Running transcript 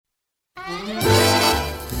Well,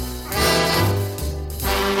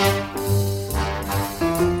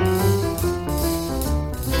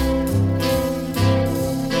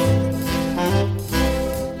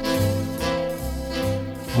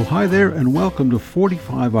 hi there, and welcome to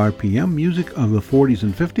 45 RPM, music of the 40s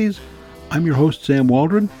and 50s. I'm your host, Sam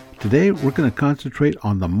Waldron. Today, we're going to concentrate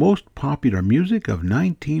on the most popular music of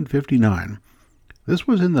 1959. This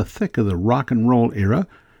was in the thick of the rock and roll era,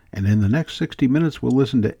 and in the next 60 minutes, we'll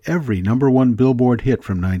listen to every number one Billboard hit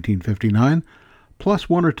from 1959, plus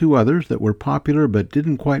one or two others that were popular but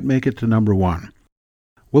didn't quite make it to number one.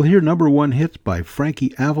 We'll hear number one hits by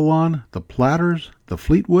Frankie Avalon, the Platters, the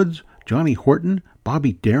Fleetwoods, Johnny Horton,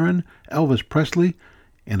 Bobby Darin, Elvis Presley,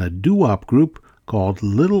 and a doo-wop group called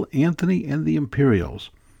Little Anthony and the Imperials.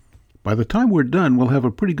 By the time we're done, we'll have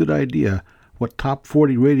a pretty good idea what top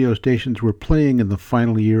 40 radio stations were playing in the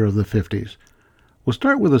final year of the 50s. We'll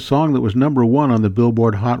start with a song that was number one on the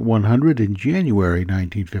Billboard Hot 100 in January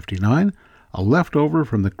 1959, a leftover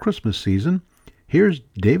from the Christmas season. Here's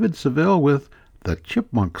David Seville with The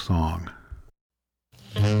Chipmunk Song.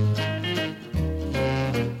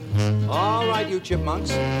 All right, you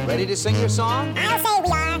chipmunks, ready to sing your song? I'll say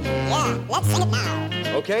we are. Yeah, let's sing it now.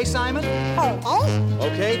 Okay, Simon? Okay.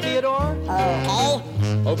 Okay, Theodore? Okay.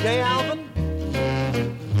 Okay, Alvin?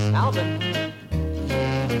 Alvin?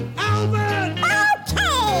 Alvin! Okay!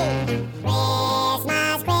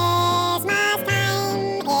 Christmas, Christmas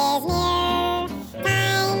time is near.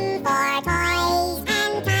 Time for toys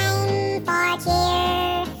and time for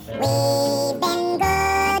cheer. We've been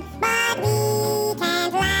good, but we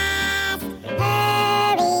can't last.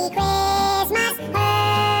 Hurry, Christmas,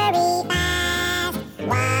 hurry fast.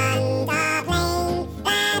 Want a plane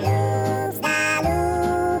that loops the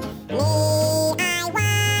loop. Me, I want a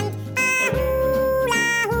hula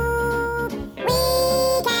hoop. We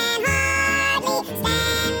can hardly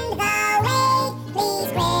stand the wait. Please,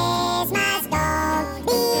 Christmas, don't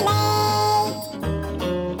be late.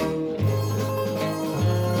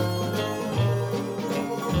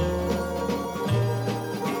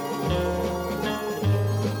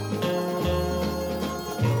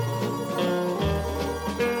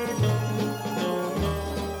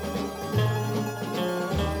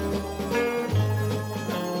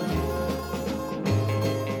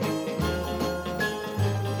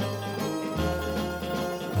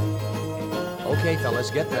 Okay, fellas,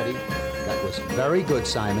 get ready. That was very good,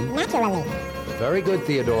 Simon. Naturally. Very good,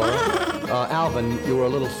 Theodore. Alvin, you were a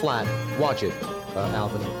little flat. Watch it,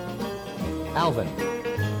 Alvin. Alvin.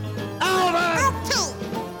 Alvin! Okay.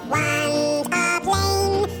 Want a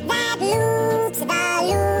plane that loops the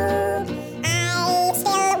loop. I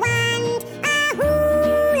still want a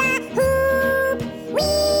hula hoop. We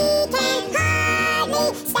can hardly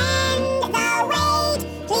stand the wait.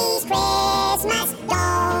 Please, Christmas,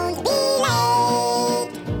 don't be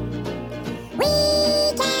late. We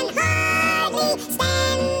can hardly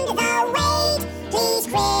stand the wait. Please,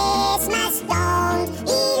 Christmas, don't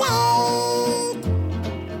be late.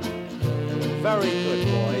 Very good,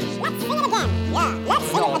 boys. Let's sing it again. Yeah, let's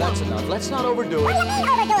sing it No, again. that's enough. Let's not overdo What do you it. mean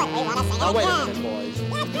overdo it? We want to sing Now, it wait a again. minute, boys. Yeah,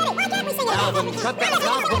 get it. Why can't we sing it Alvin, again? cut that out.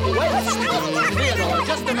 Wait, Theodore,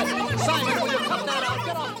 just a minute. Simon, will you cut that out?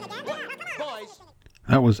 Get off. Boys.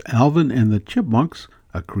 That was Alvin and the Chipmunks,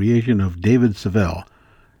 a creation of David Seville,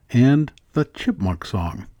 and The Chipmunk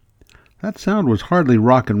Song. That sound was hardly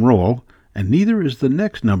rock and roll, and neither is the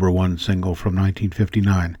next number one single from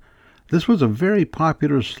 1959. This was a very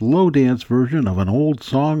popular slow dance version of an old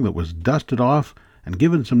song that was dusted off and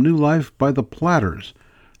given some new life by the Platters.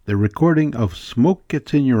 Their recording of Smoke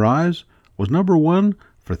Gets in Your Eyes was number one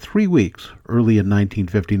for 3 weeks early in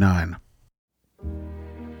 1959.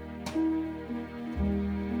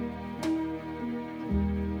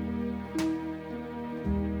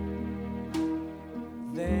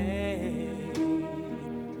 They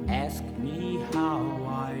ask me how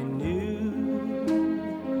I knew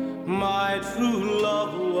my true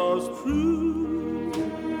love was true.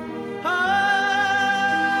 I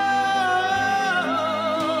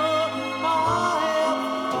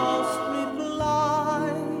false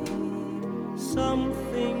reply.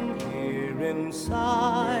 Something here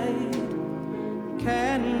inside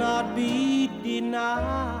cannot be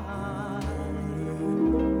denied.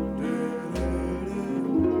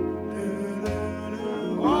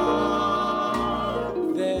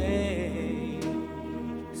 They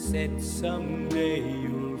said someday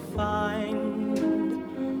you'll find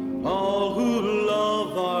all who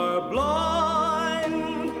love are blind.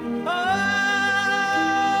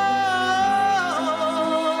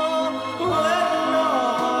 When your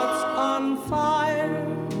heart's on fire,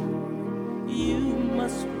 you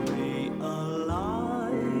must realize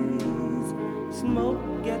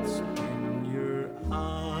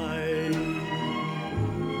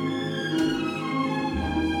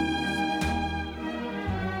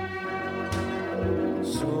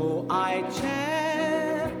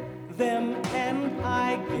chair, them and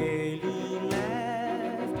I gaily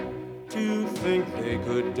laughed to think they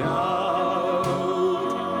could doubt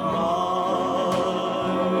my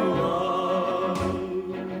love.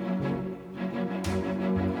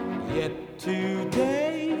 Yet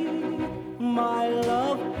today my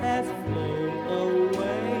love has flown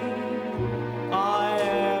away. I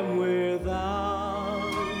am without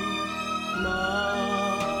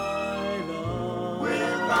my love.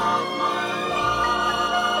 Without my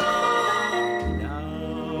love.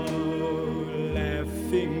 Now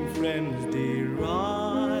laughing friends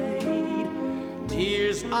deride,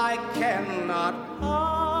 tears I cannot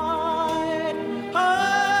hide.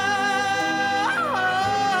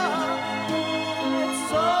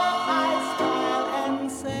 So I smile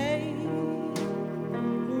and say,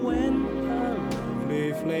 when a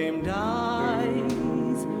lovely flame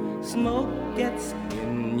dies, smoke gets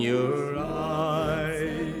in your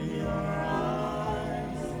eyes.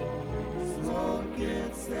 Smoke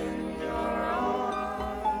gets in your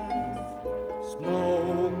eyes.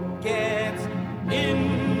 Smoke gets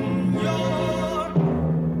in your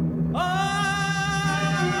eyes.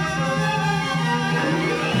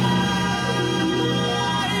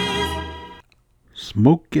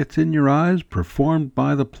 Smoke Gets in Your Eyes, performed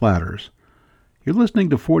by the Platters. You're listening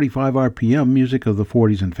to 45 RPM, music of the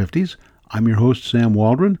 40s and 50s. I'm your host, Sam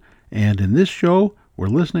Waldron, and in this show, we're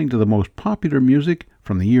listening to the most popular music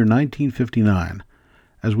from the year 1959.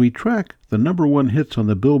 As we track the number one hits on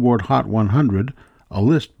the Billboard Hot 100, a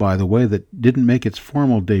list, by the way, that didn't make its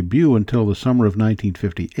formal debut until the summer of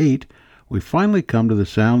 1958, we finally come to the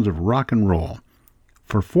sounds of rock and roll.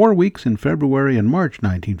 For 4 weeks in February and March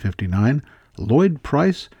 1959, Lloyd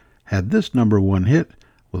Price had this number one hit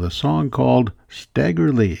with a song called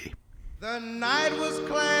Stagger Lee. The night was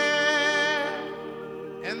clear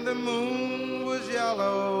and the moon was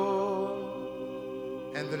yellow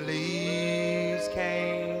and the leaves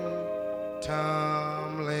came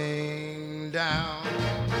tumbling down.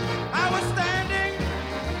 I was standing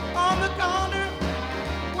on the corner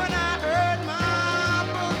when I heard my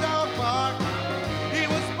bulldog bark. He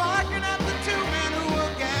was barking at the two men who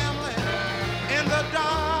were gambling in the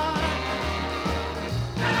dark.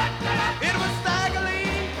 It was Stagger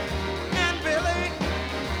Lee and Billy,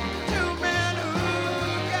 two men who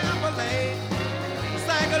gamble late.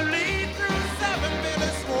 Stagger Lee threw 7,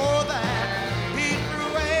 Billy swore that he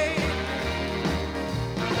threw 8.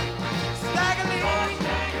 Stagger Lee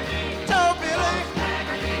told Billy,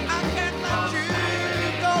 I can't let you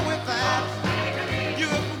go with that.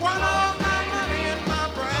 You've won all my money in my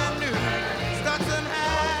brand new Stetson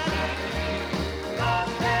hat.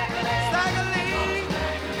 Stagger Lee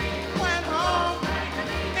went home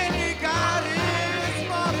and he got his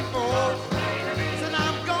 44. Said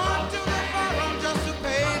I'm going to the forum just to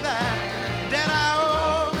pay that debt I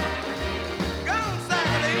owe. Go on,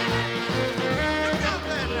 Stagger Lee. You got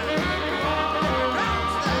that now. Go on,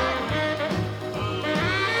 Stagger. Oh,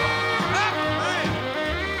 man.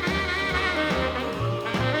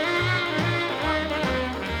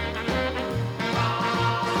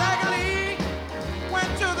 Stagger Lee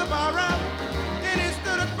went to the barroom, then he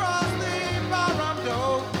stood across the barroom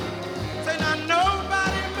door. Say now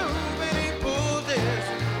nobody move, and he pulled his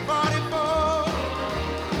 44.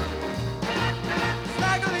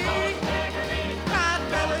 Stagger Lee cried,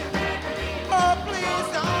 Billy, oh please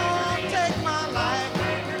don't take my life.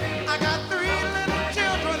 I got 3 little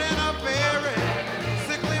children and a very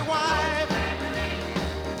sickly wife.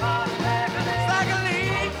 Stagger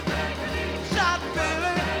Lee shot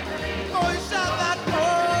Billy, oh he shot that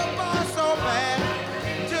poor boy so bad,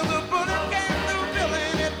 till the bullet came through Billy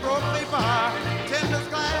and it broke the bartender's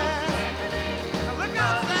glass. Now look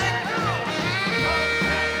out, Stagger!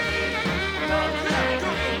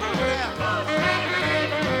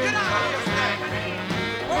 Get out of here, Stagger!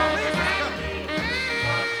 Police are coming.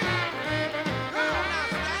 Go on now,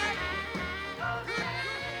 Stagger!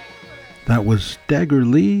 That was Stagger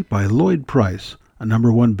Lee by Lloyd Price, a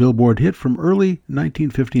number one Billboard hit from early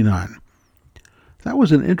 1959. That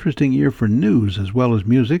was an interesting year for news as well as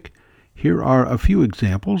music. Here are a few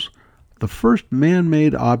examples. The first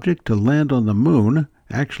man-made object to land on the moon,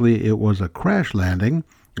 actually it was a crash landing,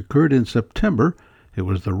 occurred in September. It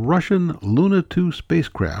was the Russian Luna 2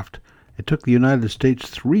 spacecraft. It took the United States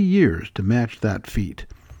 3 years to match that feat.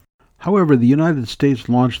 However, the United States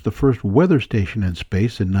launched the first weather station in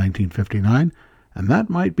space in 1959, and that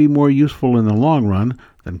might be more useful in the long run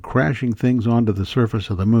than crashing things onto the surface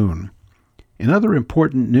of the moon. In other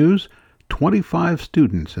important news, 25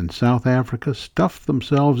 students in South Africa stuffed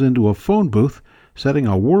themselves into a phone booth, setting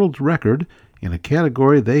a world's record in a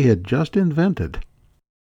category they had just invented.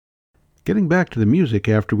 Getting back to the music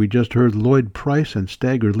after we just heard Lloyd Price and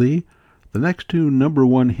Stagger Lee, the next two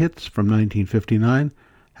 #1 hits from 1959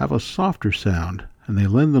 have a softer sound, and they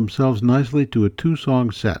lend themselves nicely to a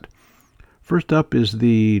two-song set. First up is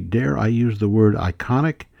the, dare I use the word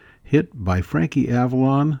iconic, hit by Frankie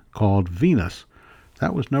Avalon called Venus.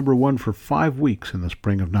 That was #1 for 5 weeks in the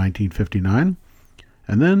spring of 1959.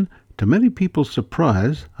 And then, to many people's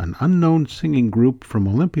surprise, an unknown singing group from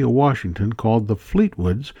Olympia, Washington called the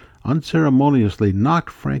Fleetwoods unceremoniously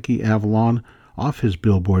knocked Frankie Avalon off his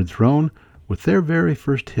Billboard throne with their very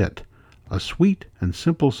first hit, a sweet and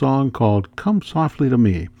simple song called Come Softly to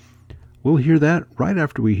Me. We'll hear that right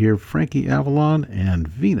after we hear Frankie Avalon and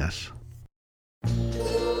Venus.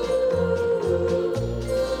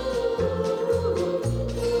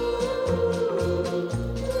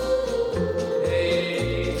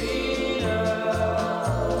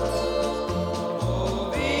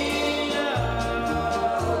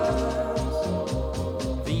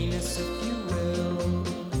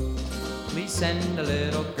 Send a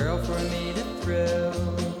little girl for me to thrill,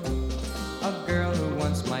 a girl who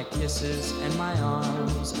wants my kisses and my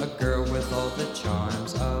arms, a girl with all the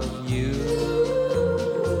charms of you.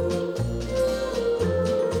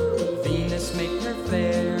 Venus, make her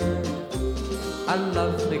fair, a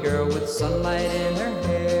lovely girl with sunlight in her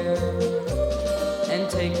hair, and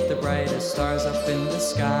take the brightest stars up in the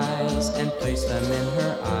skies and place them in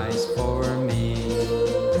her eyes for me.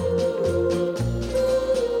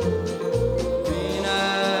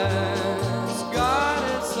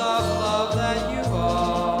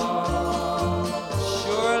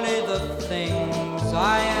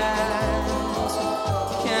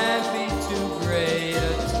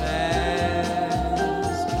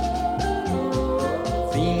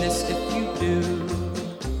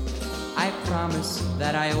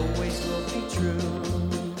 That I always will be true.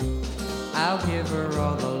 I'll give her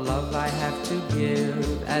all the love I have to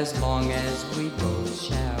give, as long as we both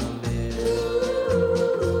shall live.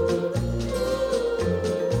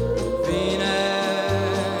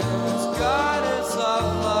 Venus, goddess of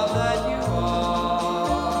love that you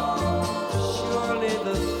are, surely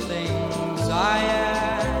the things I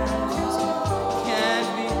ask can't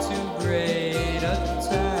be too great a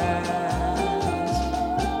task.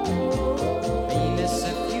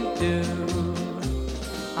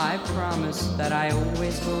 I promise that I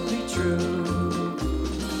always will be true.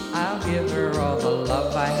 I'll give her all the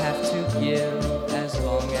love I have to give, as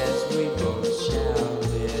long as we both shall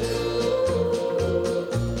live.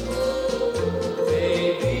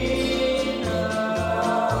 Baby,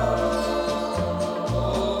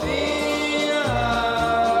 oh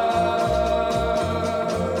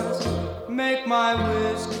Venus, make my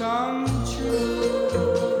wish come true.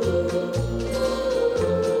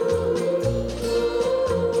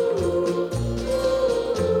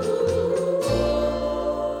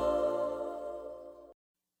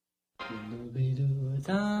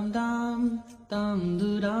 Dum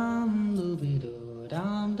do dum dooby doo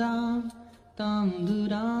dum dum dum do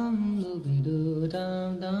dum dooby doo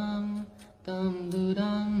dum dum dum do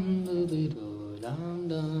dum dooby doo dum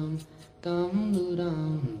dum dum do dum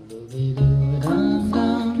dooby doo dum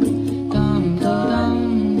dum dum do dum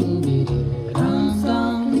dooby doo dum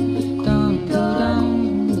dum dum do dum dooby doo dum dum dum do dum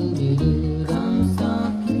dooby doo dum dum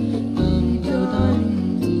dum do dum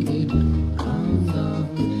dooby doo dum dum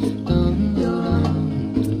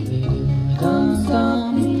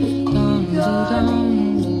dum do dum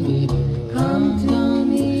dooby doo come to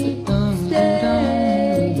me dum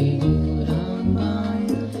stay dooby doo dum dum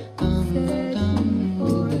dum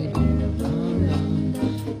dooby doo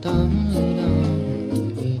dum dum.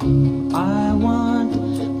 I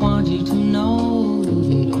want you to know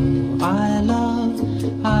I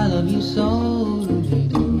love you so.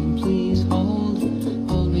 Please hold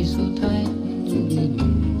me so tight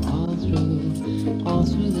all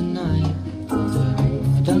through the night.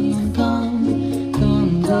 Dum dum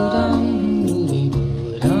dum dum dooby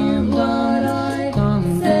doo dum dum dum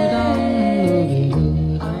dum dooby doo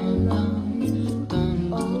dum dum dum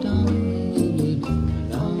dooby doo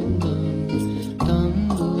dum dum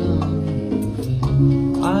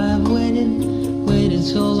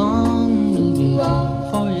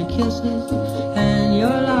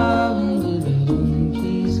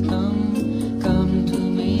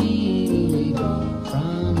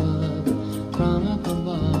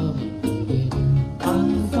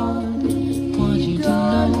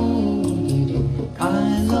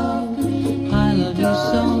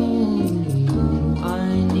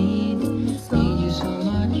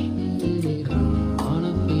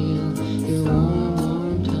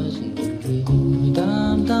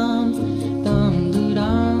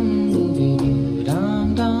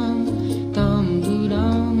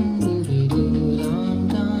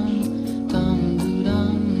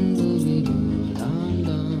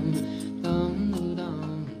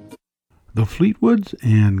The Fleetwoods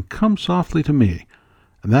and Come Softly to Me.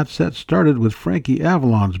 And that set started with Frankie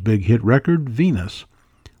Avalon's big hit record, Venus.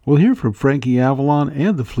 We'll hear from Frankie Avalon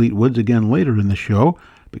and the Fleetwoods again later in the show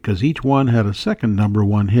because each one had a second number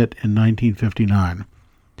one hit in 1959.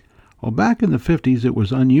 Well, back in the 50s it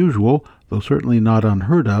was unusual, though certainly not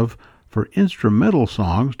unheard of, for instrumental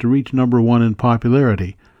songs to reach number one in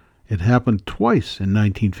popularity. It happened twice in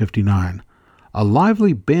 1959. A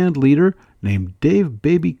lively band leader named Dave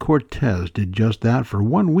Baby Cortez did just that for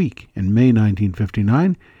 1 week in May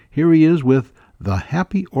 1959. Here he is with The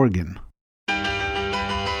Happy Organ.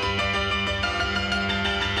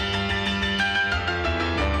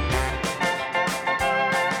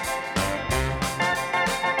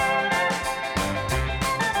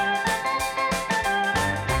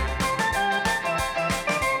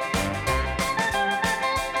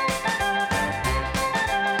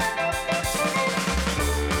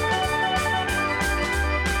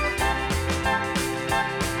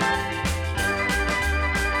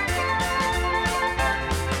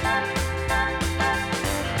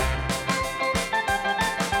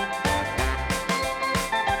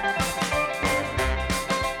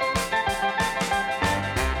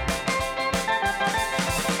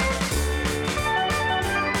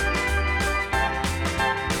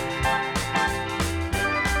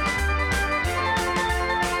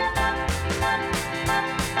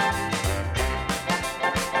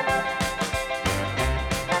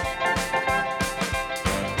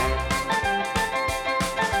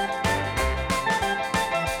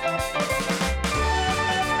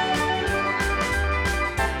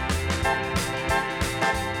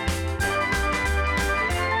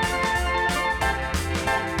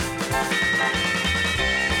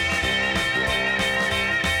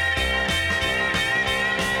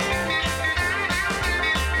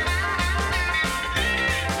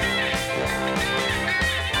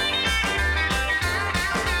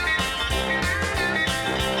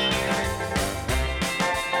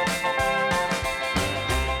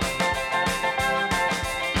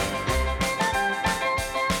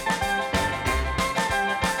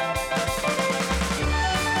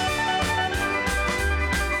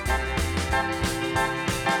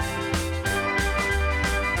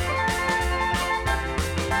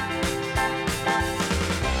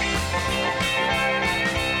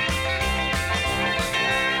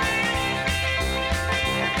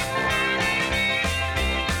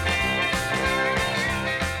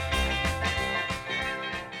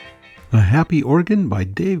 The Happy Organ by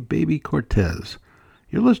Dave Baby Cortez.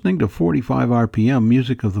 You're listening to 45 RPM,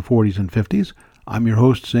 music of the 40s and 50s. I'm your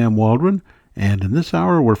host, Sam Waldron, and in this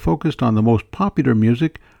hour we're focused on the most popular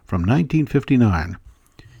music from 1959.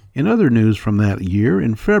 In other news from that year,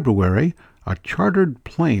 in February, a chartered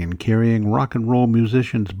plane carrying rock and roll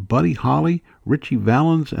musicians Buddy Holly, Ritchie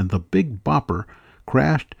Valens, and the Big Bopper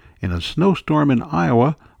crashed in a snowstorm in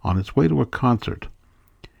Iowa on its way to a concert.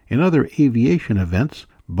 In other aviation events,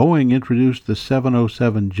 Boeing introduced the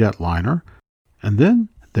 707 jetliner, and then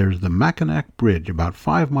there's the Mackinac Bridge, about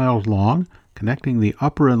 5 miles long, connecting the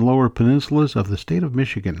upper and lower peninsulas of the state of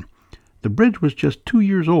Michigan. The bridge was just 2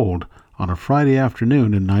 years old on a Friday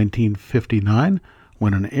afternoon in 1959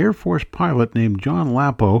 when an Air Force pilot named John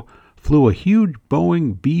Lapo flew a huge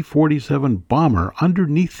Boeing B-47 bomber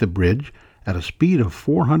underneath the bridge at a speed of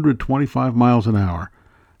 425 miles an hour.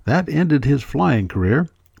 That ended his flying career,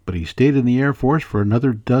 but he stayed in the Air Force for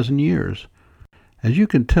another dozen years. As you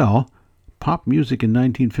can tell, pop music in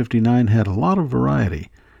 1959 had a lot of variety,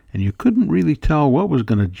 and you couldn't really tell what was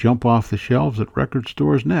going to jump off the shelves at record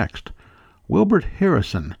stores next. Wilbert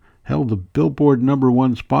Harrison held the Billboard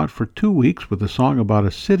 #1 spot for 2 weeks with a song about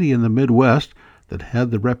a city in the Midwest that had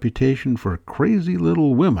the reputation for crazy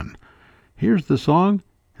little women. Here's the song.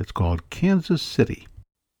 It's called Kansas City.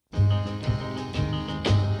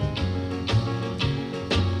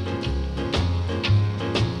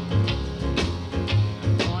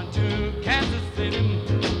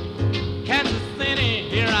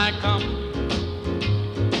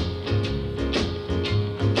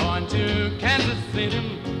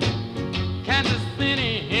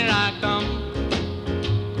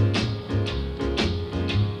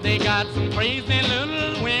 They got some crazy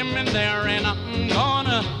little women there, and I'm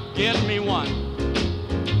gonna get me one.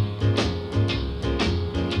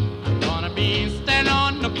 I'm gonna be standing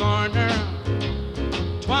on the corner,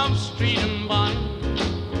 12th Street and Bond.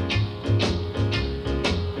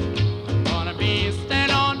 I'm gonna be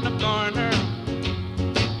standing on the corner,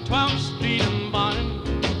 12th Street and Bond,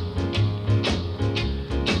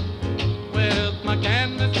 with my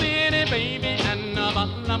Kansas City baby and a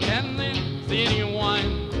bottle of Kansas City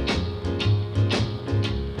wine.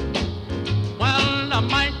 I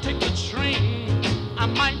might take the train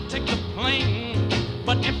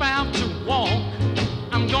I have to walk,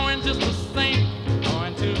 I'm going just the same.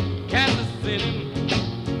 Going to Kansas City.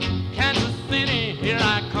 Kansas City, here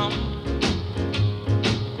I come.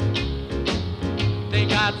 They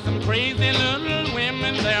got some crazy little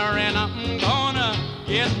women there, and I'm gonna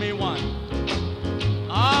get me one.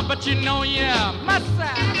 Ah, but you know, yeah, my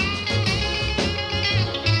side.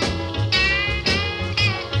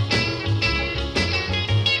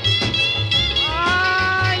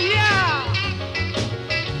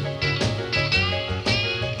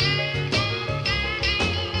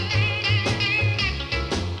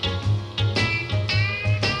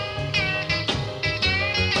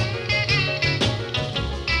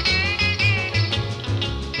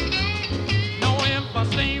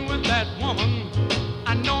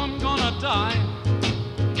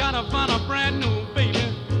 Gotta find a brand new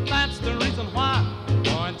baby. That's the reason why.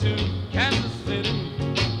 Going to Kansas City.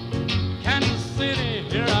 Kansas City,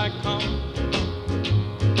 here I come.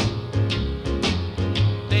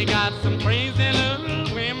 They got some crazy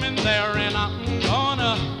little women there, and I'm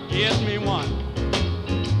gonna get me one.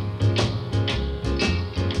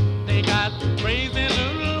 They got crazy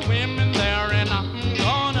little women there, and I'm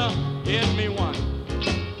gonna get me one.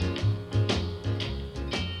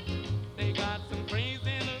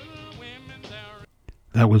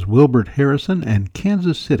 That was Wilbert Harrison and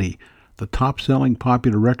Kansas City, the top-selling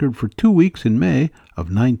popular record for 2 weeks in May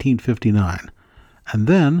of 1959. And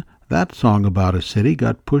then that song about a city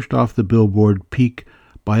got pushed off the Billboard peak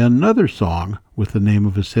by another song with the name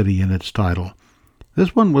of a city in its title.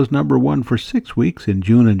 This one was number 1 for 6 weeks in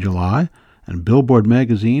June and July, and Billboard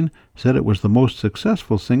magazine said it was the most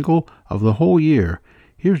successful single of the whole year.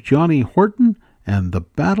 Here's Johnny Horton and the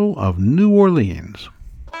Battle of New Orleans.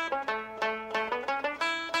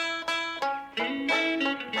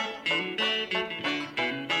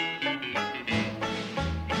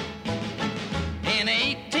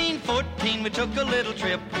 We took a little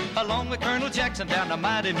trip along with Colonel Jackson down the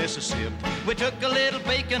mighty Mississippi. We took a little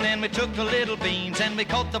bacon and we took a little beans, and we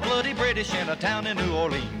caught the bloody British in a town in New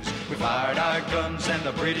Orleans. We fired our guns and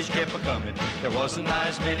the British kept a-coming. There wasn't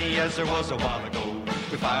as many as there was a while ago.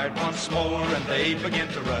 We fired once more and they began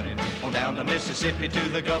to running on down the Mississippi to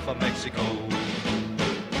the Gulf of Mexico.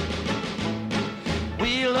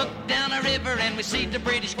 We looked down a river and we see the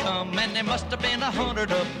British come, and there must have been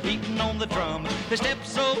 100 of them beating on the drum. They stepped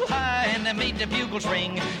so high and they made the bugles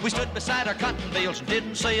ring. We stood beside our cotton bales and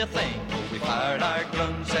didn't say a thing. We fired our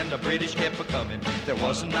guns and the British kept a-coming. There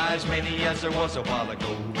wasn't as many as there was a while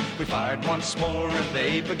ago. We fired once more and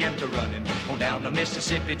they began to running on down the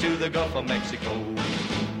Mississippi to the Gulf of Mexico.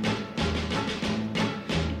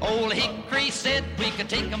 Old Hickory said we could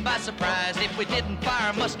take them by surprise if we didn't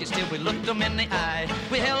fire muskets till we looked them in the eye.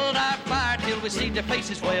 We held our fire till we see their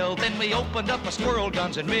faces well. Then we opened up our squirrel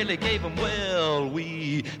guns and really gave them well.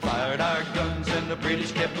 We fired our guns and the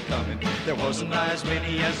British kept a-coming. There wasn't as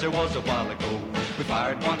many as there was a while ago. We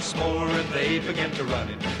fired once more and they began to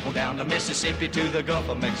running on down the Mississippi to the Gulf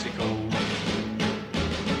of Mexico.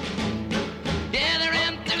 Yeah, they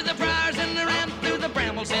ran through the briars and they ran through the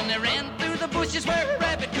brambles and they ran through the bushes where a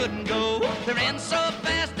rabbit couldn't go. They ran so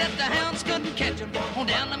fast that the hounds couldn't catch them on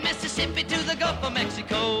down the Mississippi to the Gulf of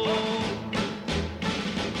Mexico.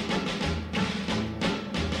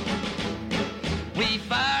 We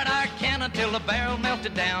fired our cannon till the barrel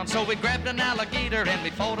melted down, so we grabbed an alligator and we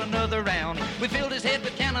fought another round. We filled his head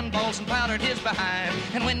with cannonballs and powdered his behind,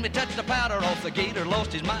 and when we touched the powder off, the gator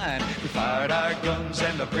lost his mind. We fired our guns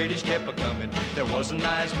and the British kept a-coming. There wasn't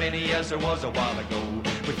as many as there was a while ago.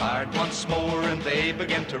 We fired once more and they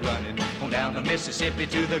began to running on down the Mississippi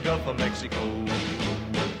to the Gulf of Mexico.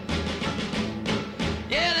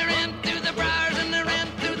 Yeah, they ran through the briars and they ran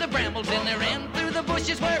through the brambles and they ran through the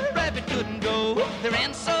bushes where a rabbit couldn't go. They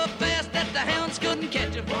ran so fast that the hounds couldn't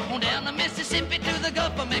catch them on down the Mississippi to the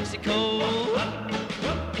Gulf of Mexico.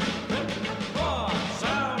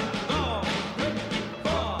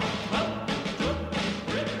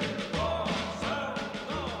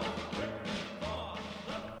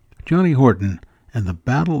 Johnny Horton and the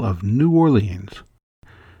Battle of New Orleans.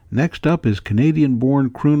 Next up is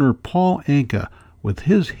Canadian-born crooner Paul Anka with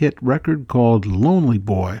his hit record called Lonely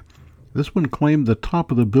Boy. This one claimed the top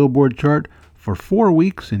of the Billboard chart for 4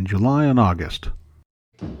 weeks in July and August.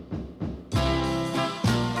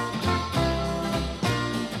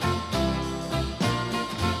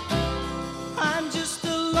 I'm just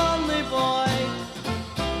a lonely boy,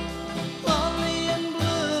 lonely and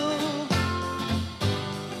blue.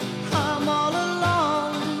 I'm all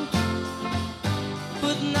alone,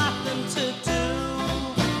 with nothing to do.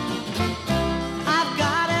 I've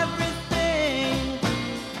got everything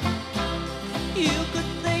you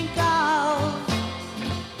could think of,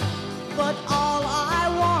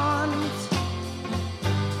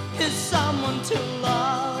 is someone to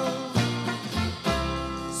love.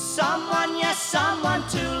 Someone, yes, someone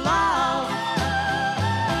to love.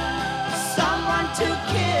 Someone to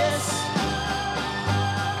kiss.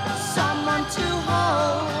 Someone to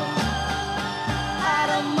hold. At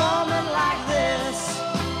a moment like this,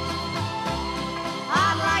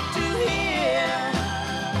 I'd like to hear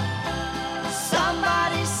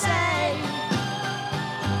somebody say,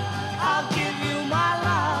 I'll give you my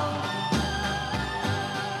love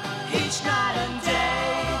each night and day.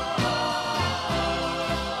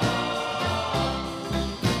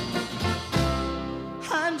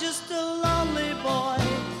 I'm just a lonely boy,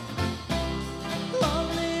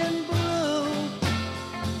 lonely and blue.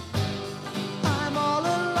 I'm all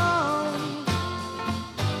alone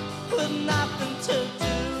with nothing to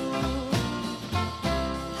do.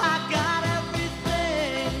 I got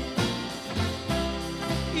everything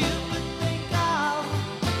you could think of,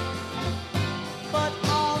 but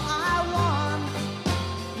all I want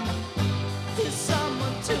is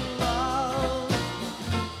someone to love.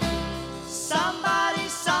 Somebody,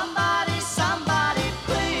 somebody, somebody,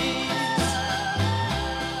 please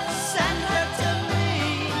send her to me.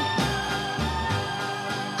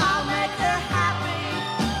 I'll make her happy.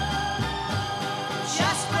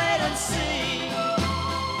 Just wait and see.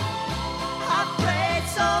 I prayed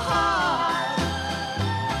so hard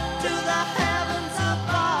to the heavens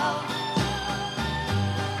above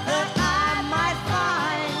that I might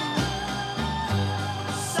find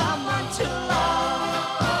someone to love.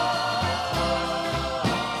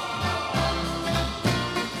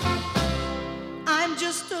 I'm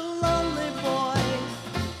just a lonely boy,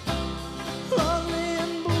 lonely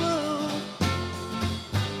and blue.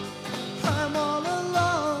 I'm all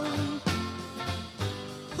alone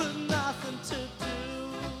with nothing to do.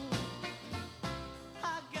 I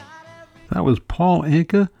got every That was Paul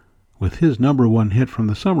Anka with his number one hit from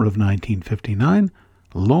the summer of 1959,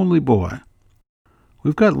 Lonely Boy.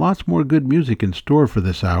 We've got lots more good music in store for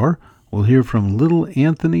this hour. We'll hear from Little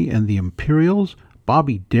Anthony and the Imperials,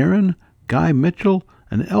 Bobby Darin, Guy Mitchell,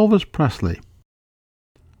 and Elvis Presley.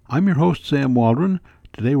 I'm your host, Sam Waldron.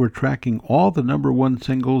 Today we're tracking all the number one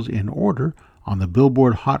singles in order on the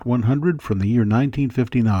Billboard Hot 100 from the year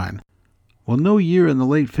 1959. Well, no year in the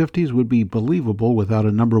late 50s would be believable without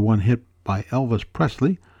a number one hit by Elvis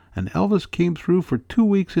Presley, and Elvis came through for 2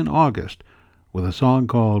 weeks in August with a song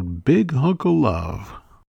called Big Hunk of Love.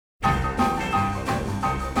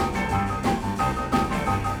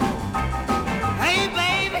 Hey,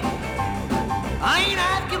 baby, I ain't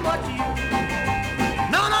asking what you.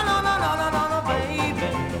 No, no, no, no, no, no, no, no, baby.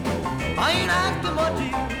 I ain't asking what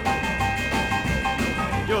you.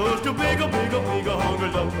 Just a big hunk of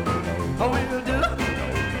love. I will do.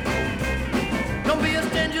 Don't be a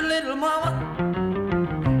stingy little mama.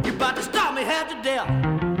 You about to stop me half to death.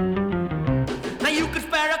 Now you can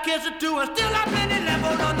spare a kiss or two and still have many left.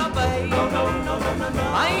 Oh, no, no, baby. No, no, no, no, no, no.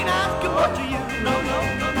 I ain't asking what you. No, no,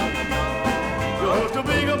 no, no, no, no. Just a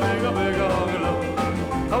big hunk of love.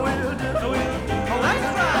 I will do. I will do. Oh, that's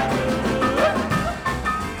right.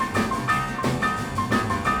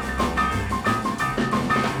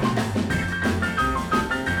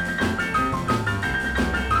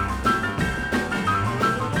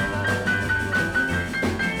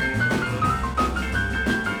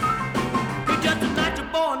 You're just a natural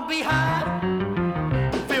born beehive,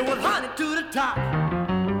 filled with honey to the top.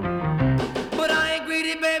 But I ain't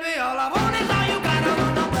greedy, baby. All I want is all you got. No, no,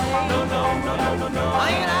 no, no, no, no, no, no. I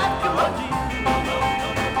ain't asking what you. No, no, no,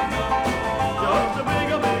 no, no. Just a big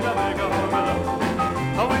hunk of love.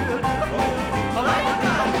 I will do. Oh, that's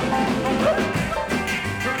right.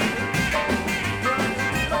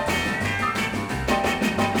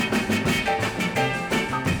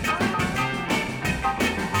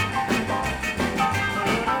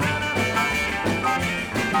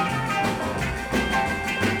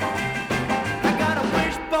 I got a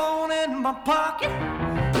wishbone in my pocket.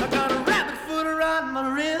 I got a rabbit foot around my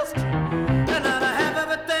wrist. And I have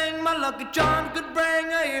everything my lucky charms could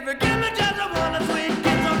bring. If you give me just a one sweet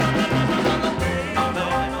kiss, oh, no, no, no, no, no, baby.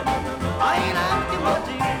 I ain't asking what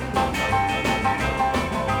you.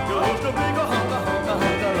 Just a big hunk of love.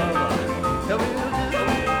 Yeah, we'll do.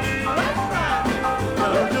 That's right.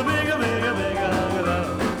 Just a big hunk of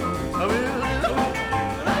love. I will do.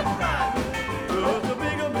 That's right. Just a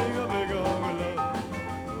big hunk of love.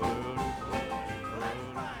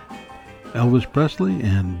 Elvis Presley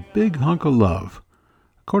and Big Hunk of Love.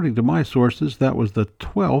 According to my sources, that was the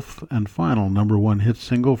 12th and final number one hit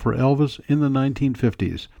single for Elvis in the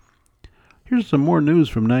 1950s. Here's some more news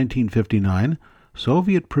from 1959.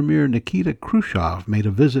 Soviet Premier Nikita Khrushchev made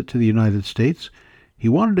a visit to the United States. He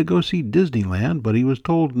wanted to go see Disneyland, but he was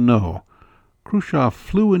told no. Khrushchev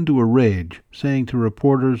flew into a rage, saying to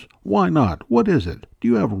reporters, "Why not? What is it? Do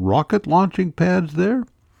you have rocket launching pads there?"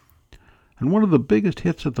 And one of the biggest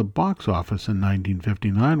hits at the box office in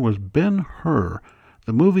 1959 was Ben-Hur.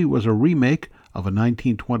 The movie was a remake of a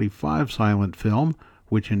 1925 silent film,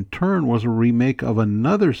 which in turn was a remake of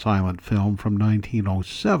another silent film from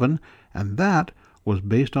 1907, and that was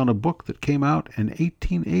based on a book that came out in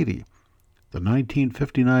 1880. The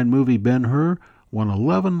 1959 movie Ben-Hur won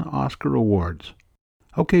 11 Oscar awards.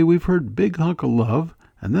 Okay, we've heard Big Hunk of Love,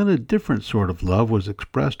 and then a different sort of love was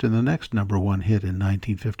expressed in the next number one hit in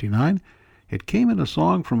 1959. It came in a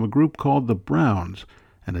song from a group called the Browns,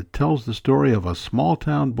 and it tells the story of a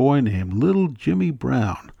small-town boy named Little Jimmy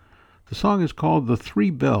Brown. The song is called The Three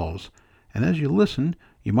Bells, and as you listen,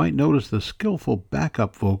 you might notice the skillful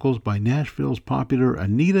backup vocals by Nashville's popular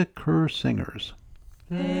Anita Kerr singers.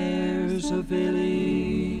 There's a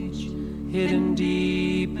village hidden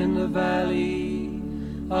deep in the valley,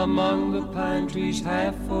 among the pine trees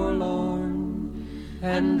half forlorn,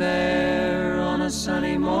 and there on a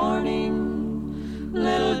sunny morning,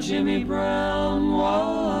 little Jimmy Brown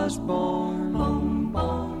was born. Boom,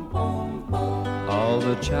 boom, boom, boom. All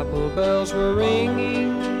the chapel bells were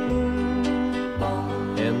ringing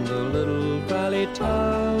in the little valley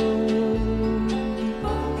town,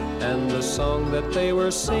 and the song that they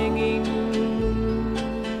were singing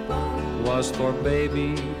was for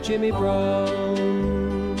baby Jimmy Brown.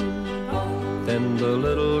 Then the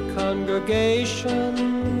little congregation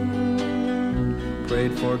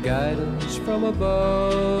prayed for guidance from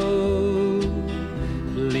above.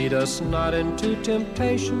 Lead us not into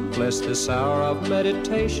temptation, bless this hour of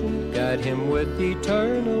meditation, guide him with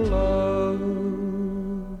eternal love.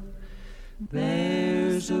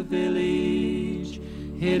 There's a village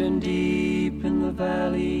hidden deep in the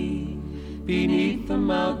valley, beneath the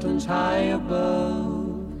mountains high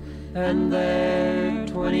above, and there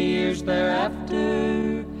 20 years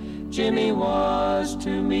thereafter Jimmy was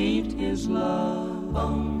to meet his love.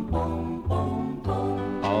 Boom, boom, boom,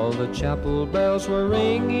 boom. All the chapel bells were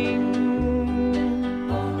ringing,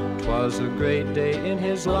 'twas a great day in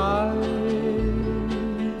his life,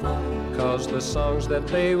 'cause the songs that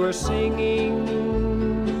they were singing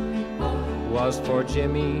was for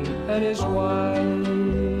Jimmy and his wife.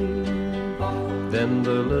 Then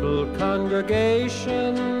the little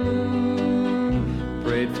congregation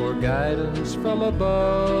prayed for guidance from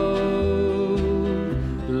above.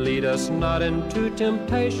 Lead us not into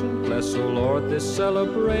temptation, bless, O Lord, this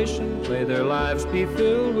celebration, may their lives be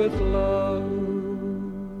filled with love.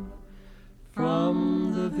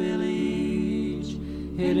 From the village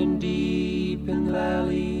hidden deep in the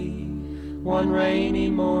valley, one rainy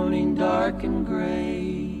morning dark and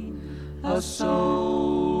gray, a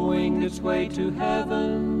soul winged its way to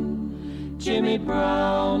heaven, Jimmy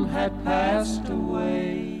Brown had passed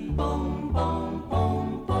away. Boom, boom,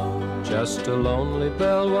 boom, boom. Just a lonely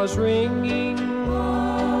bell was ringing in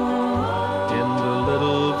the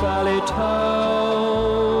little valley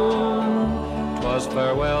town. 'Twas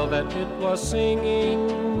farewell that it was singing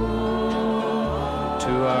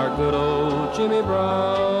to our good old Jimmy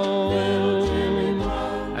Brown.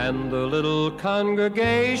 And the little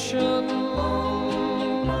congregation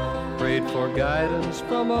prayed for guidance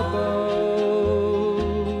from above.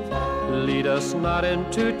 Lead us not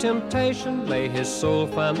into temptation, may his soul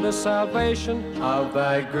find the salvation of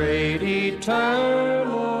thy great eternal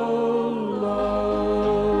love.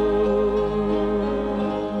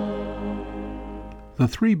 The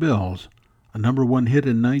Three Bells, a number one hit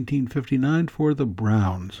in 1959 for the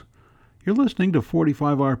Browns. You're listening to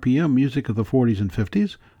 45 RPM, music of the 40s and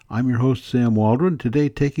 50s. I'm your host, Sam Waldron, today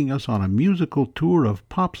taking us on a musical tour of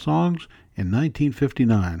pop songs in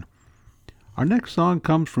 1959. Our next song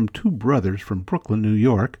comes from two brothers from Brooklyn, New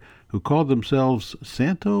York, who called themselves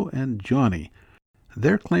Santo and Johnny.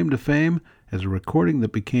 Their claim to fame is a recording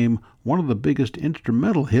that became one of the biggest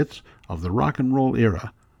instrumental hits of the rock and roll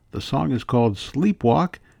era. The song is called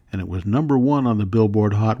Sleepwalk, and it was number one on the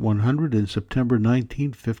Billboard Hot 100 in September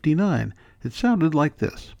 1959. It sounded like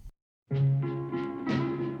this.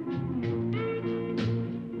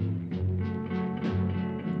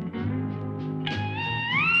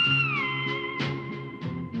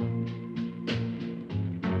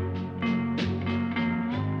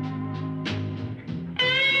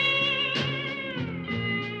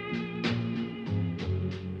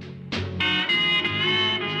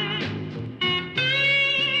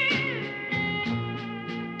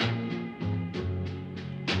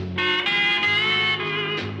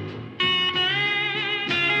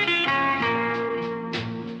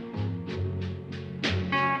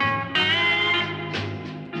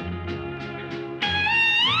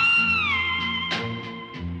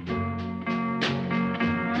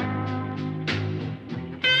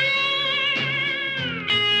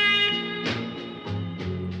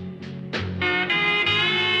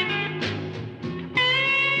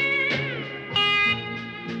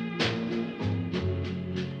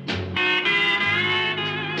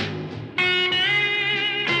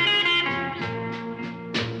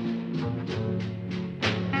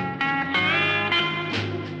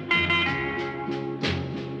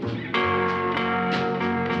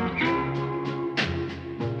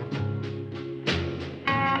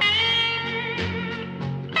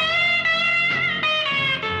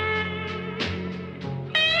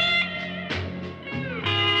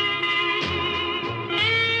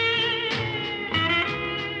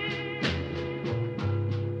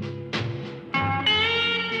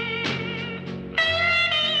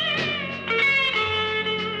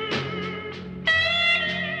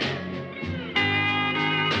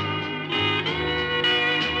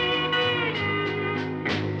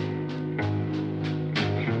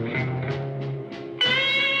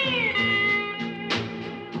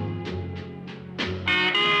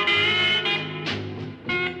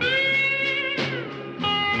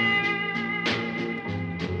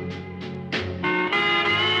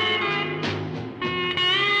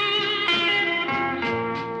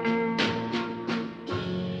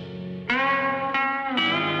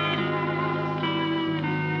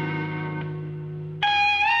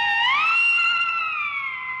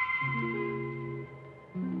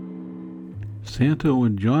 Santo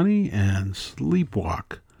and Johnny and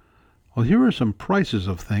Sleepwalk. Well, here are some prices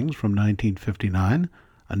of things from 1959.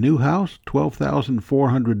 A new house,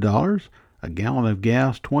 $12,400. A gallon of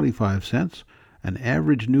gas, 25 cents. An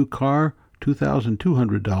average new car,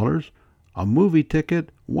 $2,200. A movie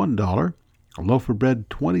ticket, $1. A loaf of bread,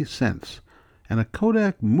 20 cents. And a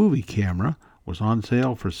Kodak movie camera was on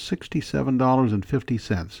sale for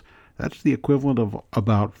 $67.50. That's the equivalent of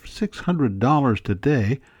about $600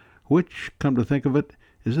 today, which, come to think of it,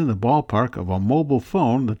 is in the ballpark of a mobile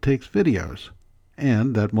phone that takes videos.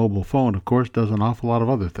 And that mobile phone, of course, does an awful lot of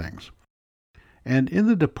other things. And in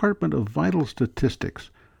the Department of Vital Statistics,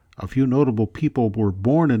 a few notable people were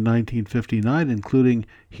born in 1959, including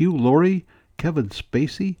Hugh Laurie, Kevin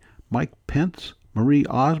Spacey, Mike Pence, Marie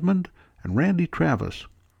Osmond, and Randy Travis.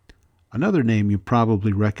 Another name you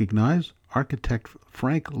probably recognize, architect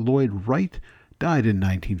Frank Lloyd Wright, died in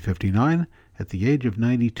 1959 at the age of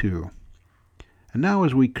 92. And now,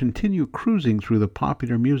 as we continue cruising through the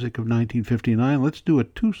popular music of 1959, let's do a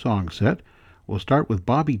two-song set. We'll start with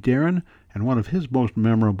Bobby Darin and one of his most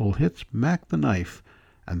memorable hits, Mac the Knife,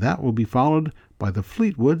 and that will be followed by the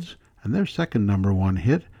Fleetwoods and their second number one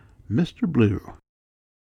hit, Mr. Blue.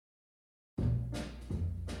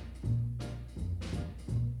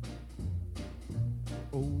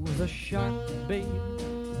 Oh, the shark, babe,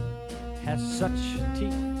 has such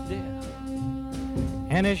teeth, dear,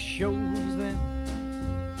 and it shows them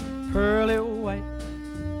pearly white.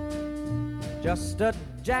 Just a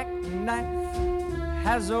jackknife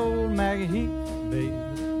has old Maggie Heath, babe,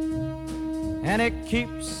 and it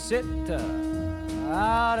keeps it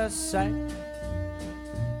out of sight.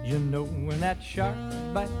 You know when that shark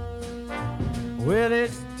bites with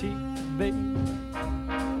its teeth, babe,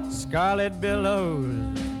 scarlet billows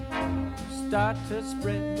start to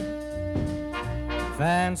spread.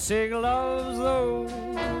 Fancy gloves, though,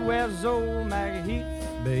 wears old Maggie Heath,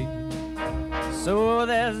 babe, so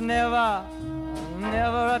there's never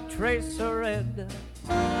a trace of red.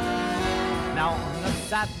 Now on the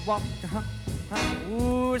sidewalk,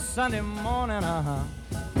 ooh, Sunday morning,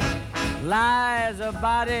 lies a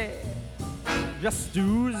body just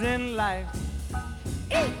oozing life.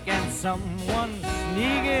 And someone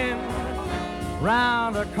sneaking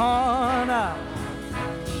round the corner.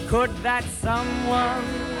 Could that someone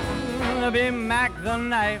be Mac the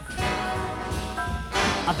Knife?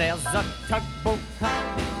 There's a tugboat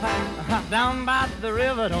down by the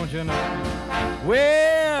river, don't you know,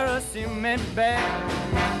 where a cement bag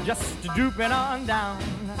just drooping on down.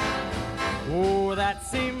 Oh, that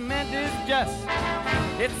cement is just,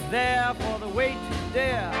 it's there for the weight,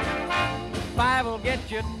 dear. 5 will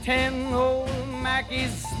get you 10, old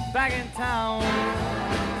Mackie's back in town.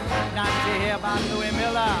 Not you hear about Louis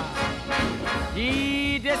Miller?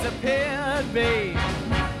 He disappeared, babe,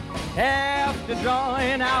 after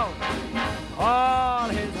drawing out all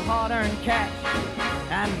his hard-earned cash.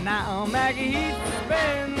 And now Maggie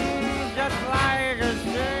spends just like a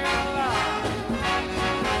sailor.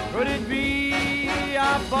 Could it be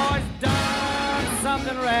our boy's done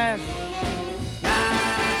something rash?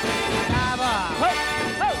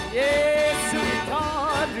 Yes, sweet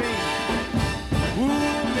Audrey,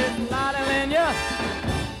 ooh, Miss Lottie Lenya,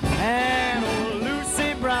 and old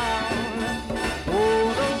Lucy Brown. Oh,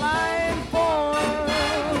 the line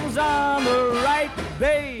forms on the right,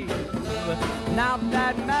 babe. Now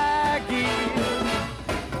that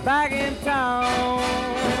Maggie's back in town,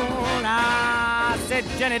 I said,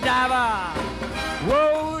 Jenny Diver,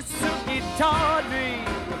 whoa, Suki Tawdry,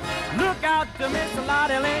 look out to Miss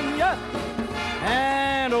Lottie Lenya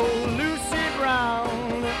and old Lucy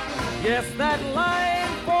Brown. Yes, that line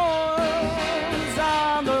forms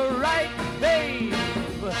on the right, babe.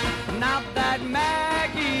 Now that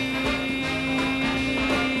Maggie's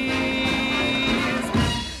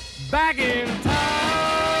back in town.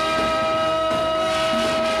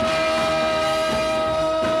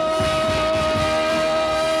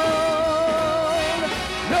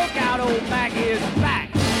 Look out, old Maggie is back.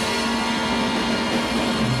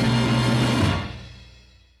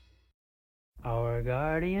 Our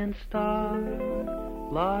guardian star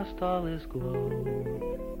lost all his glow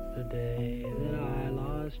the day that I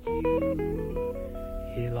lost you.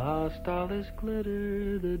 He lost all his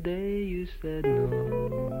glitter the day you said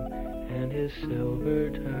no, and his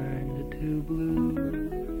silver turned to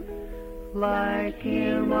blue. Like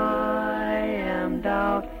him I am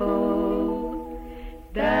doubtful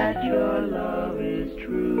that your love is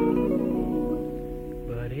true.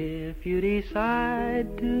 But if you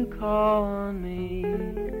decide to call on me,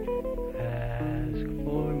 ask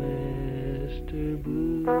for Mr.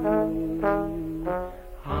 Blue.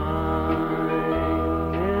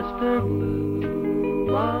 I'm Mr. Blue.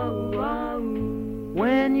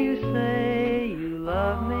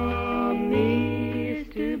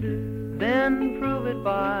 then prove it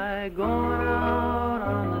by going out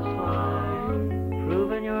on the sly,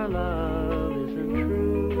 proving your love isn't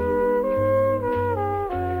true.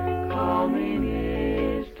 Call me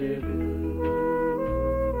Mr. Blue.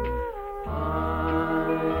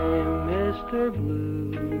 I'm Mr. Blue.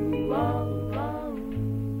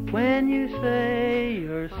 When you say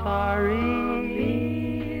you're sorry,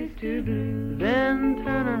 Mr. Blue, then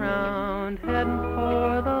turn around, heading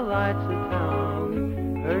for the lights of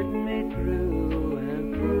town, hurting me through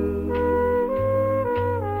and through.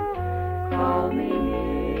 Call me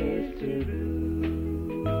Mr.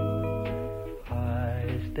 Blue.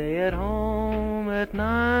 I stay at home at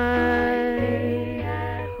night,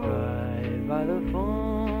 right by the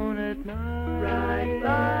phone at night, right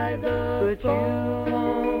by the but phone. You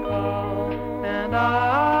won't call, and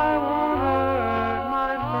I won't hurt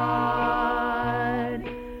my pride.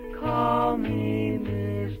 Call me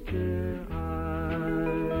Mr.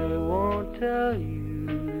 I won't tell you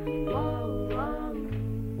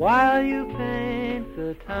while you paint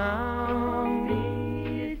the town,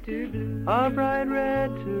 Mr. Blue, a bright red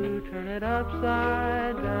to turn it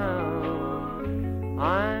upside down.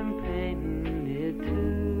 I'm painting it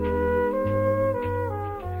too,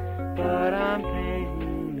 but I'm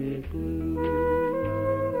painting it blue.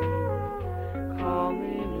 Call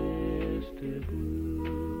me Mr.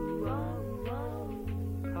 Blue.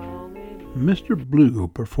 Call me Mr. Blue,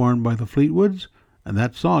 performed by the Fleetwoods, and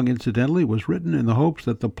that song, incidentally, was written in the hopes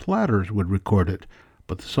that the Platters would record it,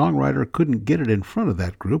 but the songwriter couldn't get it in front of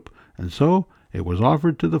that group, and so it was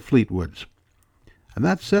offered to the Fleetwoods. And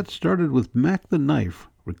that set started with Mac the Knife,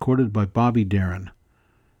 recorded by Bobby Darin.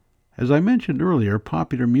 As I mentioned earlier,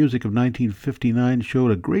 popular music of 1959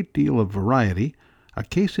 showed a great deal of variety. A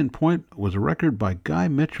case in point was a record by Guy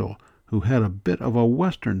Mitchell, who had a bit of a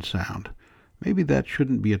Western sound. Maybe that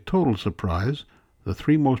shouldn't be a total surprise. The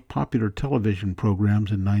three most popular television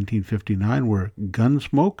programs in 1959 were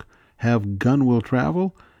Gunsmoke, Have Gun Will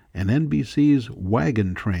Travel, and NBC's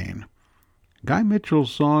Wagon Train. Guy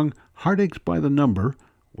Mitchell's song Heartaches by the Number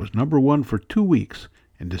was number one for 2 weeks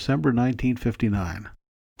in December 1959.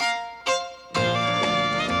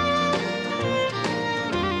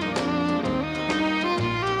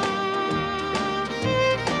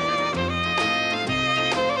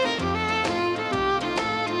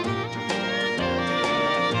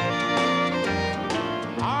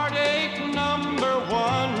 Heartache number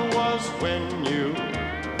one was when you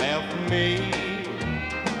left me.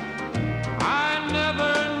 I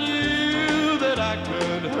never knew that I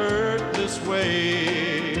could hurt this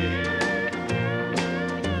way.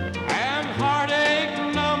 And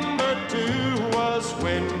heartache number two was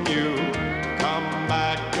when you come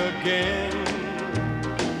back again.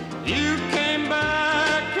 You came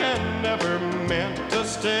back and never meant to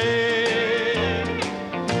stay.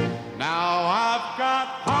 Now I've got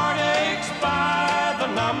heartaches by the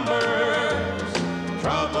numbers,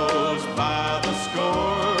 troubles by the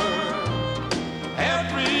score.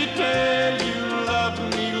 Every day you love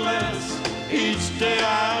me less, each day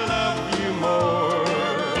I love you more.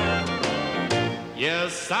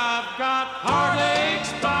 Yes, I've got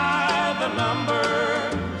heartaches by the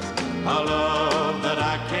numbers, a love that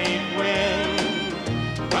I can't win.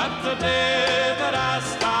 But the day that I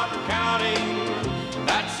stop counting,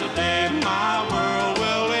 that's the day my world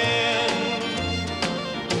will end.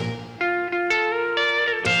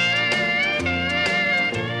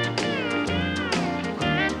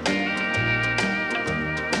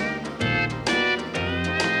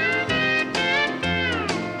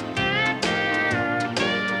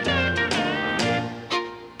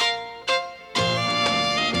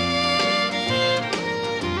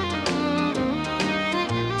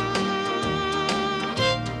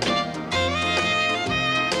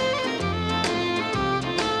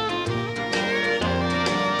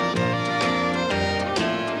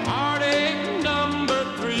 Heartache number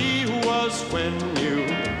three was when you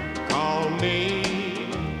called me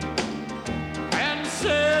and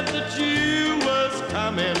said that you was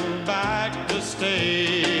coming back to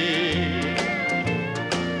stay.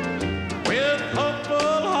 With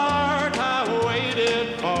hopeful heart I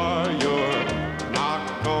waited for your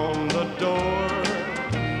knock on the door.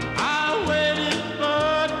 I waited,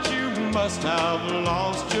 but you must have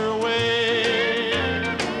lost your way.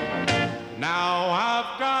 Now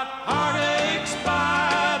I've got heartaches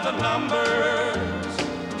by the numbers,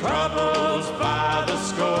 troubles by the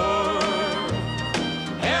score.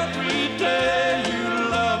 Every day you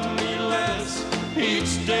love me less,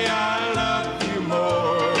 each day I love you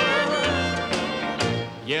more.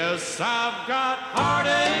 Yes, I've got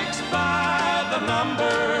heartaches by the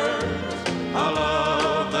numbers, a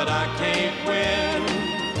love that I can't win.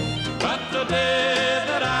 But the day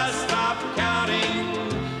that I stop counting,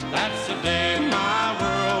 that's the day my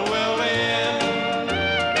world will end.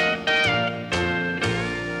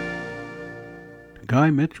 Guy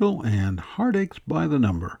Mitchell and Heartaches by the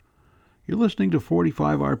Number. You're listening to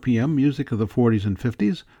 45 RPM, music of the 40s and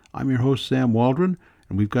 50s. I'm your host, Sam Waldron,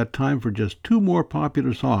 and we've got time for just two more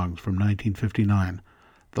popular songs from 1959.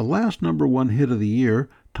 The last number one hit of the year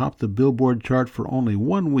topped the Billboard chart for only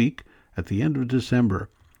 1 week at the end of December.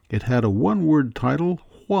 It had a one-word title,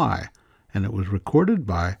 Why, and it was recorded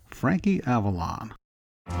by Frankie Avalon.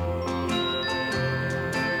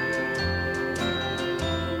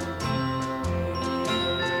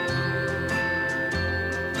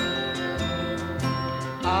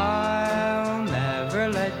 I'll never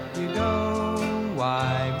let you go.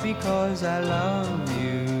 Why? Because I love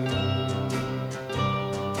you.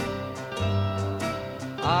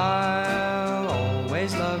 I'll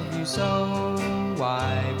always love you so.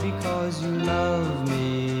 Why? Because you love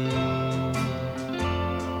me.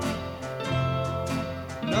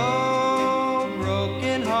 No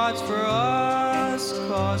broken hearts for us,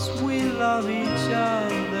 'cause we love each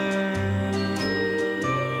other.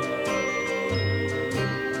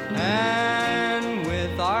 And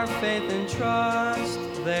with our faith and trust,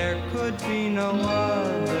 there could be no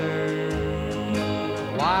other.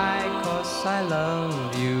 Why? 'Cause I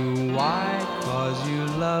love you. Why? 'Cause you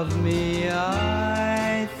love me.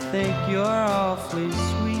 I think you're awfully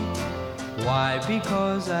sweet. Why?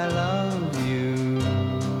 Because I love you.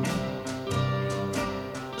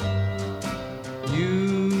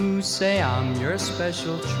 You say I'm your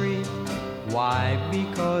special treat. Why?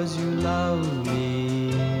 Because you love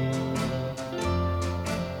me.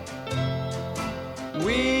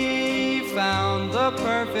 We found the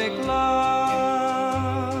perfect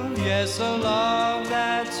love. Yes, a love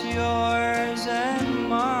that's yours and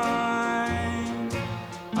mine.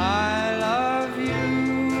 I love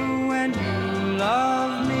you and you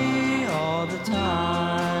love me all the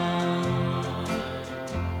time.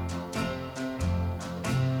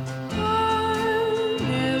 I'll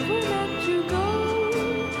never let you go.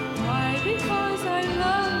 Why? Because I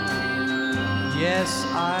love you. Yes,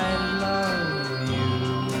 I love you.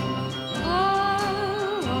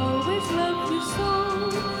 I'll always love you so.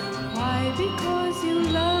 Why? Because you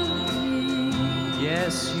love me.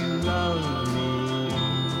 Yes, you love me.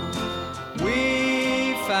 We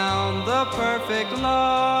found the perfect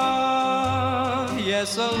love.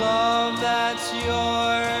 Yes, a love that's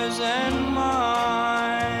yours and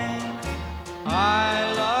mine.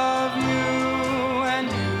 I love you and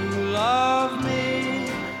you love me.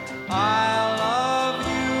 I love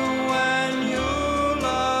you and you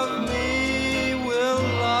love me. We'll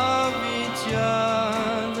love each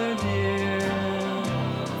other, dear,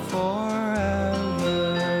 forever.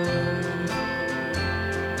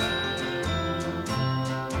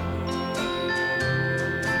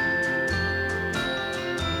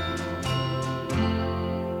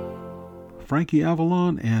 Frankie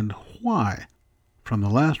Avalon and Why from the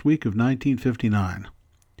last week of 1959.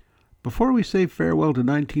 Before we say farewell to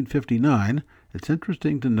 1959, it's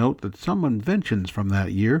interesting to note that some inventions from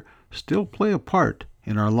that year still play a part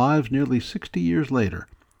in our lives nearly 60 years later.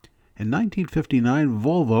 In 1959,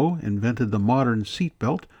 Volvo invented the modern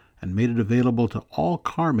seatbelt and made it available to all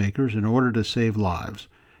car makers in order to save lives.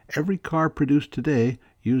 Every car produced today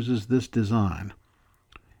uses this design.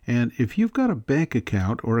 And if you've got a bank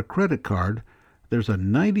account or a credit card, there's a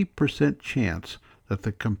 90% chance that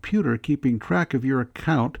the computer keeping track of your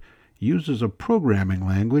account uses a programming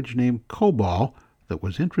language named COBOL that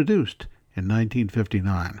was introduced in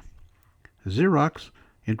 1959. Xerox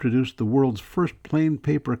introduced the world's first plain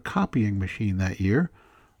paper copying machine that year.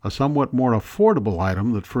 A somewhat more affordable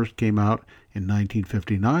item that first came out in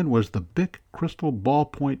 1959 was the Bic Crystal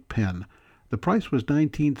Ballpoint Pen. The price was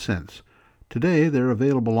 19 cents. Today, they're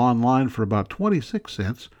available online for about 26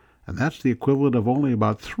 cents, and that's the equivalent of only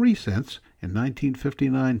about 3 cents in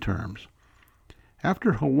 1959 terms.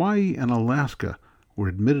 After Hawaii and Alaska were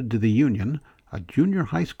admitted to the Union, a junior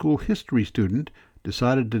high school history student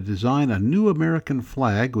decided to design a new American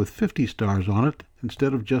flag with 50 stars on it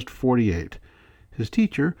instead of just 48. His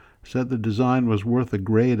teacher said the design was worth a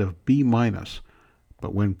grade of B-,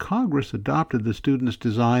 but when Congress adopted the student's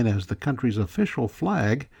design as the country's official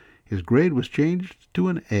flag, his grade was changed to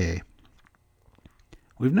an A.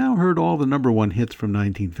 We've now heard all the number one hits from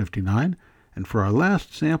 1959, and for our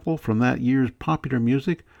last sample from that year's popular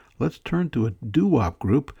music, let's turn to a doo-wop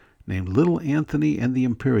group named Little Anthony and the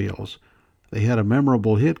Imperials. They had a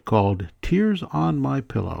memorable hit called Tears on My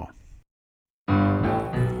Pillow.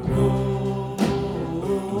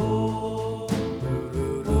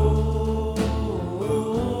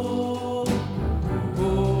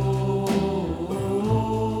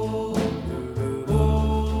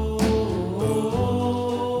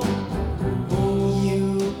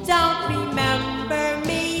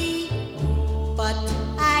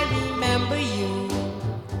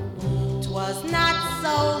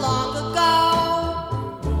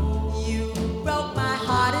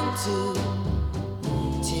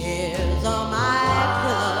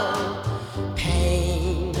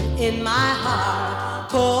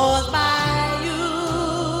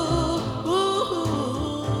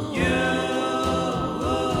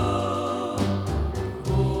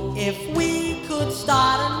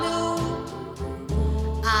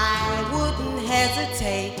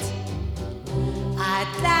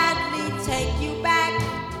 take you back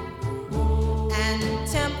and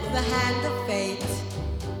tempt the hand of fate.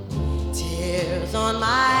 Tears on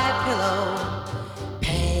my pillow,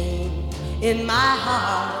 pain in my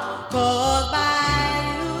heart caused by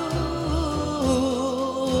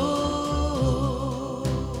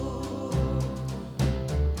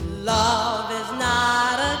love is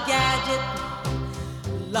not a gadget,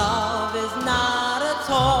 love is not a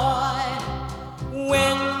toy.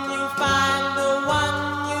 When you find the one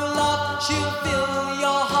you love, she'll fill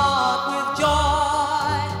your heart with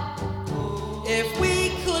joy. If we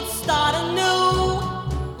could start anew,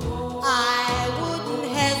 I wouldn't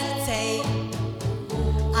hesitate.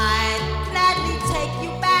 I'd gladly take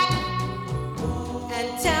you back and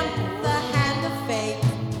tempt the hand of fate.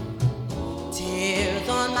 Tears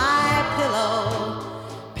on my pillow,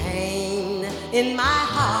 pain in my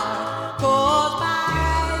heart caused by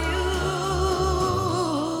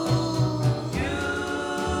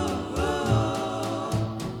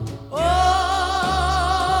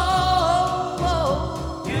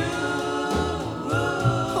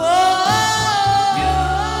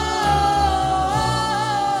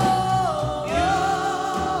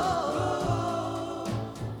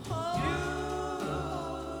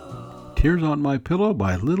Tears on My Pillow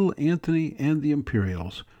by Little Anthony and the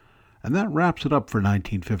Imperials. And that wraps it up for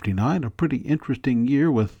 1959, a pretty interesting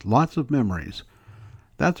year with lots of memories.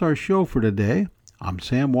 That's our show for today. I'm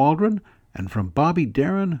Sam Waldron, and from Bobby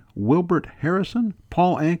Darin, Wilbert Harrison,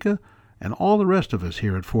 Paul Anka, and all the rest of us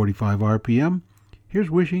here at 45 RPM,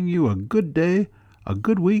 here's wishing you a good day, a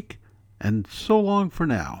good week, and so long for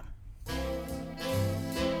now.